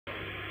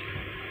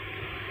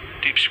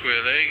Deep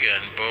square leg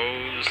and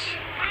bows.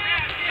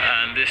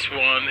 And this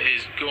one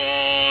is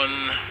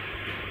gone.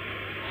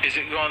 Is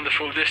it gone the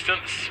full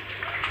distance?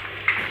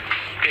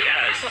 It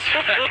has.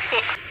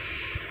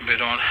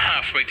 Bit on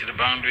halfway to the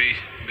boundary,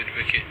 mid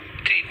wicket,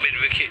 deep mid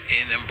wicket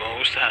in and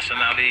bowls to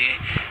Hassan Ali,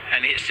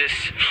 and hits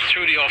this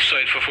through the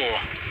offside for 4.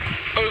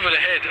 Over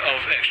the head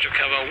of extra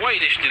cover,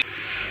 wideish.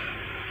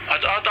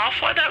 I'll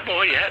find out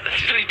more yet.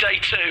 This is only day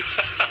 2.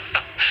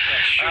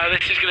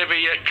 This is going to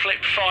be a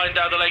clipped fine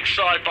down the leg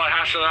side by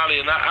Hassan Ali,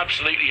 and that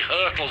absolutely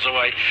hurtles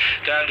away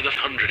down to the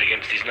 100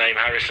 against his name,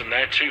 Harrison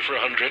there, 2 for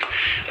 100.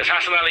 As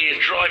Hassan Ali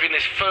is driving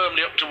this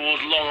firmly up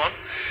towards long on.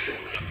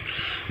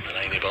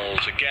 Mullaney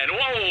bowls again.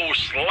 Whoa,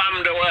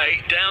 slammed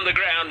away down the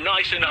ground,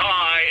 nice and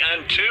high,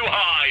 and too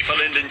high for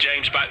Lyndon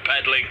James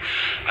backpedaling.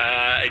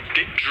 It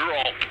did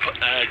drop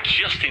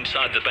just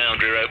inside the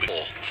boundary rope.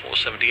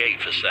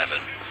 478 for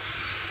 7.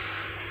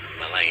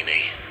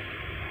 Mullaney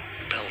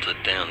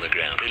belted down the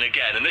ground in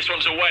again, and this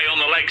one's away on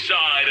the leg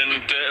side,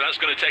 and that's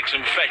going to take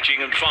some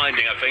fetching and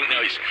finding, I think.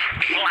 Now he's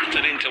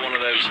clattered into one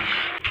of those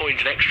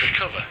pointed extra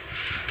cover.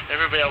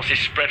 Everybody else is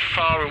spread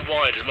far and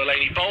wide as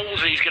Mullaney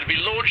bowls. He's going to be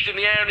launched in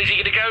the air, and is he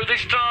going to go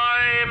this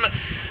time?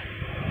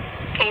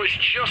 Oh, it's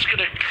just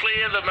going to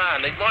clear the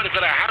man. They might have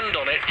got a hand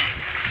on it,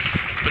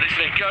 but it's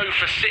going to go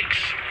for 6.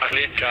 I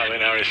think Carlin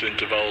Harrison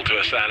to bowl to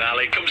Hassan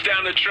Ali. Comes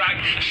down the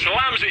track,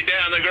 slams it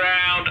down the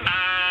ground,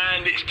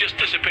 and it's just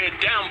disappeared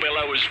down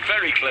below. Was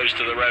very close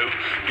to the rope.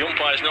 The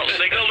umpire's not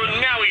signalled, and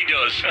now he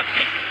does.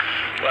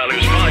 Well, it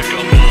was 5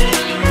 drop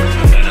balls.